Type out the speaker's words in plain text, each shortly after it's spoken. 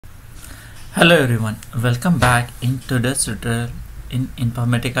Hello everyone, welcome back in today's tutorial in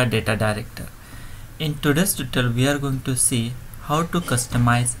Informatica Data Director. In today's tutorial we are going to see how to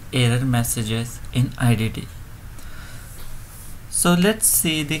customize error messages in IDD. So let's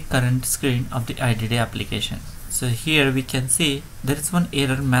see the current screen of the IDD application. So here we can see there is one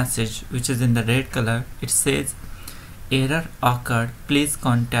error message which is in the red color. It says error occurred, please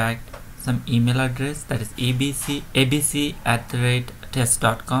contact some email address, that is abc@test.com,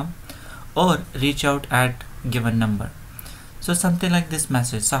 or reach out at given number. So something like this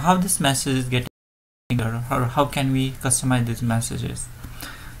message. So how this message is getting, or how can we customize these messages?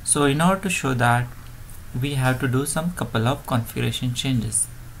 So in order to show that, we have to do some couple of configuration changes.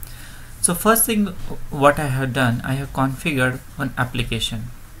 So first thing what I have done, I have configured one application.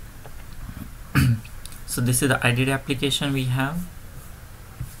 So this is the IDD application we have.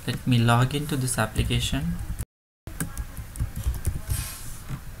 Let me log into this application.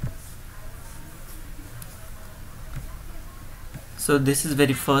 So this is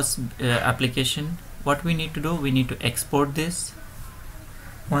very first application. What we need to do, we need to export this.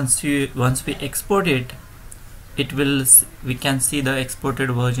 Once we export it, we can see the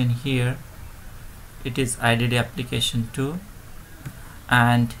exported version here. It is IDD application 2,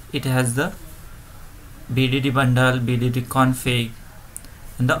 and it has the BDD bundle, BDD config,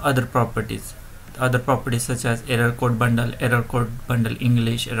 and the other properties. Other properties such as error code bundle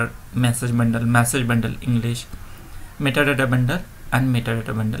English, error message bundle English, metadata bundle and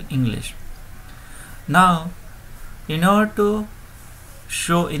metadata bundle English. Now in order to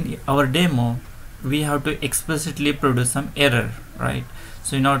show in our demo, we have to explicitly produce some error, right?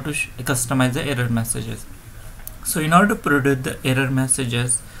 So in order to customize the error messages, so in order to produce the error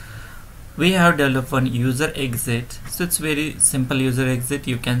messages, we have developed one user exit. So it's very simple user exit.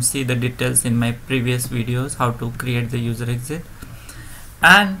 You can see the details in my previous videos how to create the user exit.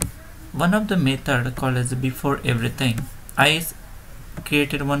 And one of the method called as before everything, I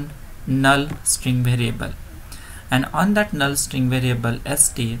created one null string variable, and on that null string variable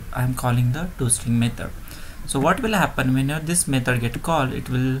st, I am calling the toString method. So what will happen whenever this method get called, it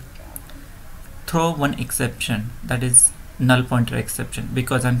will throw one exception, that is null pointer exception,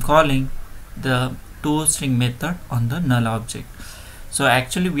 because I'm calling the toString method on the null object. So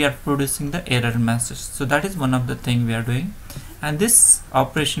actually we are producing the error message. So that is one of the thing we are doing, and this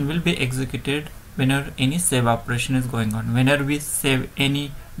operation will be executed whenever any save operation is going on, whenever we save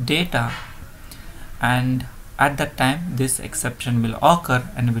any data, and at that time this exception will occur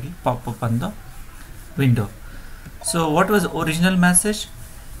and will pop up on the window. So what was the original message?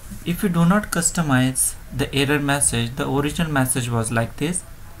 If you do not customize the error message, the original message was like this: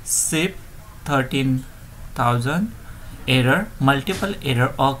 SIP 13,000 error, multiple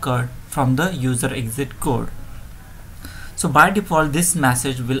error occurred from the user exit code. So by default this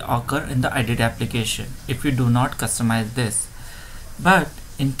message will occur in the IDD application if you do not customize this. But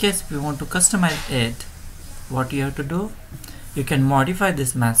in case if you want to customize it, what you have to do, you can modify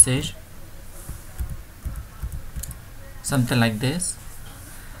this message something like this.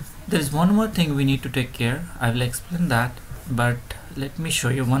 There is one more thing we need to take care. I will explain that, but let me show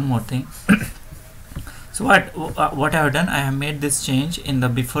you one more thing. So what I have done, I have made this change in the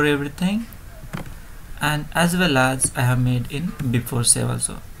before everything, and as well as I have made in before save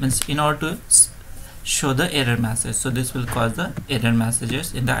also, means in order to show the error message. So this will cause the error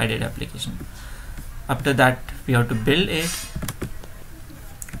messages in the IDD application. After that we have to build it,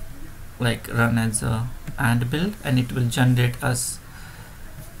 like run as a and build, and it will generate us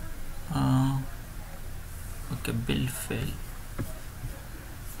okay, build fail.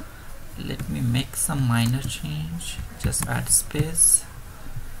 Let me make some minor change, just add space,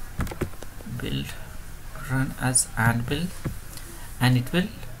 build, run as and build, and it will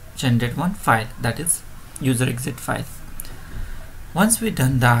generate one file, that is user exit file. Once we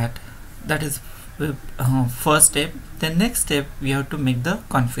done that, that is first step. The next step, we have to make the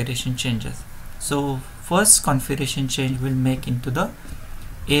configuration changes. So first configuration change will make into the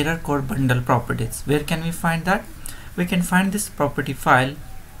error code bundle properties. Where can we find that? We can find this property file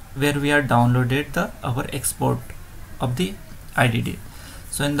where we are downloaded our export of the IDD.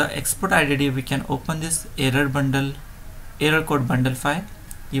 So in the export IDD, we can open this error code bundle file.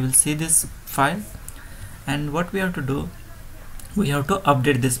 You will see this file, and what we have to do, we have to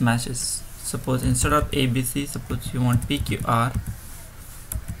update this message. Suppose instead of ABC, suppose you want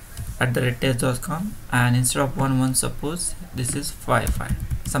pqr@test.com, and instead of 11, suppose this is 55,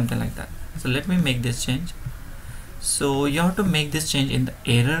 something like that. So let me make this change. So you have to make this change in the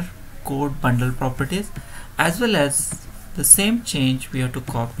error code bundle properties, as well as the same change we have to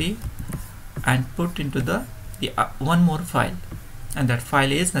copy and put into the one more file, and that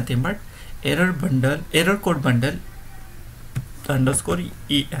file is nothing but error code bundle underscore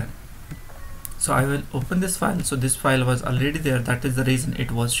en. So I will open this file. So this file was already there, that is the reason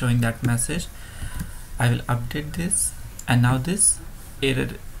it was showing that message. I will update this, and now this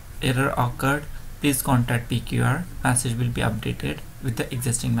error occurred, please contact PQR message will be updated with the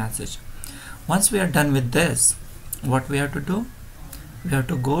existing message. Once we are done with this, what we have to do, we have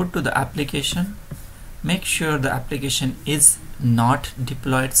to go to the application, make sure the application is not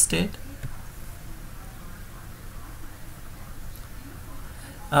deployed state.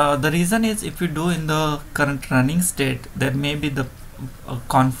 The reason is, if you do in the current running state, there may be the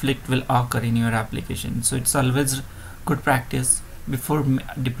conflict will occur in your application. So it's always good practice, before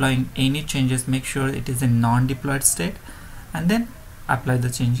deploying any changes, make sure it is in non-deployed state, and then apply the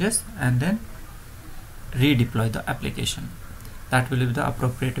changes and then redeploy the application. That will be the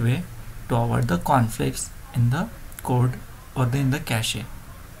appropriate way to avoid the conflicts in the code or in the cache.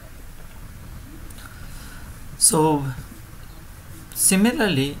 So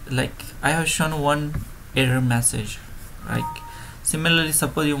similarly, like I have shown one error message, like similarly,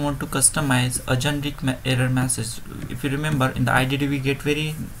 suppose you want to customize a generic error message. If you remember, in the IDD we get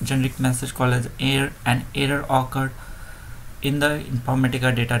very generic message called as an error occurred in the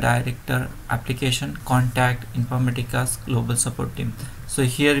Informatica Data Director application, contact Informatica's global support team. So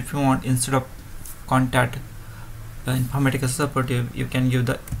here, if you want, instead of contact Informatica support team, you can give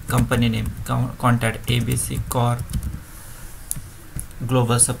the company name, contact ABC Core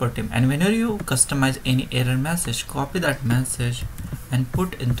global support team. And whenever you customize any error message, copy that message and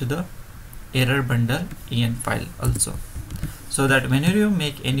put into the error bundle en file also, so that whenever you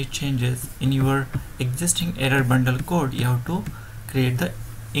make any changes in your existing error bundle code, you have to create the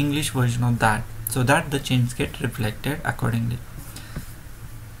English version of that, so that the changes get reflected accordingly.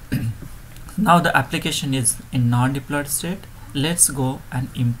 Now the application is in non-deployed state. Let's go and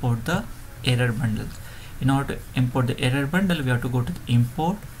import the error bundles. In order to import the error bundle, we have to go to the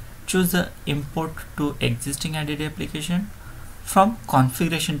import, choose the import to existing IDD application. From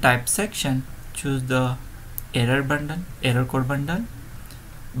configuration type section, choose the error code bundle,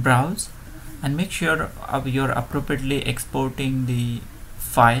 browse, and make sure you're appropriately exporting the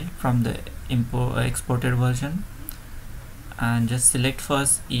file from the exported version, and just select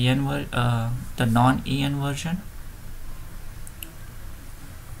first the non-en version.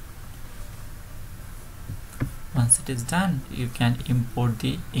 Once it is done, you can import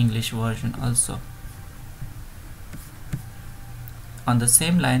the English version also on the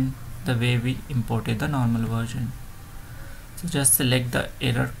same line the way we imported the normal version. So just select the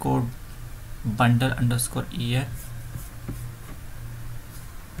error code bundle underscore en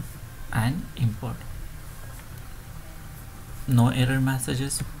and import. No error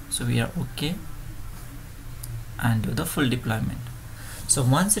messages, so we are okay, and do the full deployment. So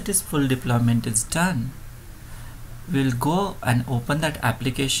once it is full deployment is done, we'll go and open that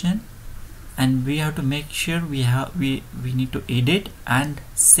application, and we have to make sure we need to edit and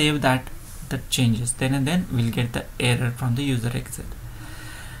save the changes. Then and then we'll get the error from the user exit.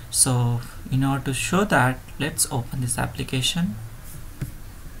 So in order to show that, let's open this application.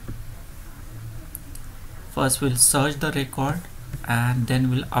 First we'll search the record, and then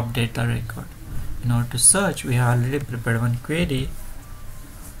we'll update the record. In order to search, we have already prepared one query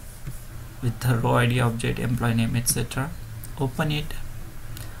with the row ID, object, employee name, etc. Open it.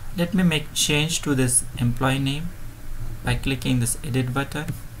 Let me make change to this employee name by clicking this edit button.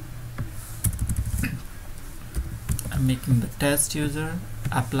 I'm making the test user,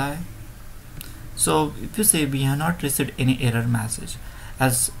 apply. So if you say we have not received any error message,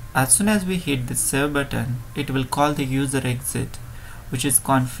 as soon as we hit the save button, it will call the user exit, which is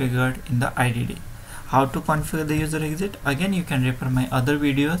configured in the IDD. How to configure the user exit? Again, you can refer my other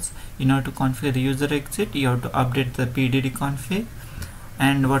videos. In order to configure the user exit, you have to update the PDD config,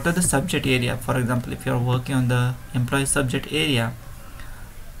 and what are the subject area. For example, if you are working on the employee subject area,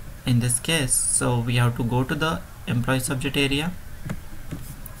 in this case, so we have to go to the employee subject area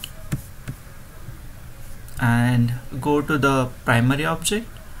and go to the primary object,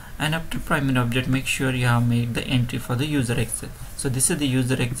 and after primary object, make sure you have made the entry for the user exit. So this is the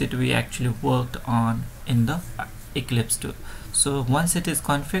user exit we actually worked on in the Eclipse 2. So once it is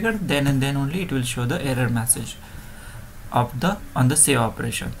configured, then and then only it will show the error message of on the save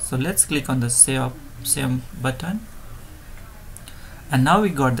operation. So let's click on the save button, and now we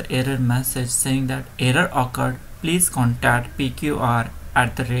got the error message saying that error occurred, please contact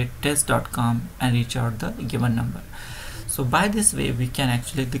pqr@test.com and reach out the given number. So by this way, we can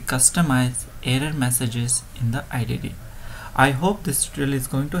actually customize error messages in the IDD. I hope this tutorial is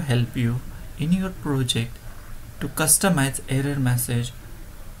going to help you in your project to customize error message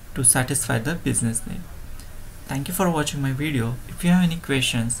to satisfy the business need. Thank you for watching my video. If you have any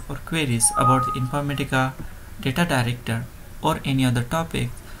questions or queries about the Informatica Data Director or any other topic,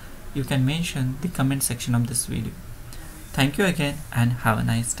 you can mention the comment section of this video. Thank you again and have a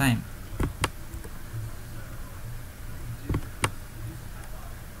nice time.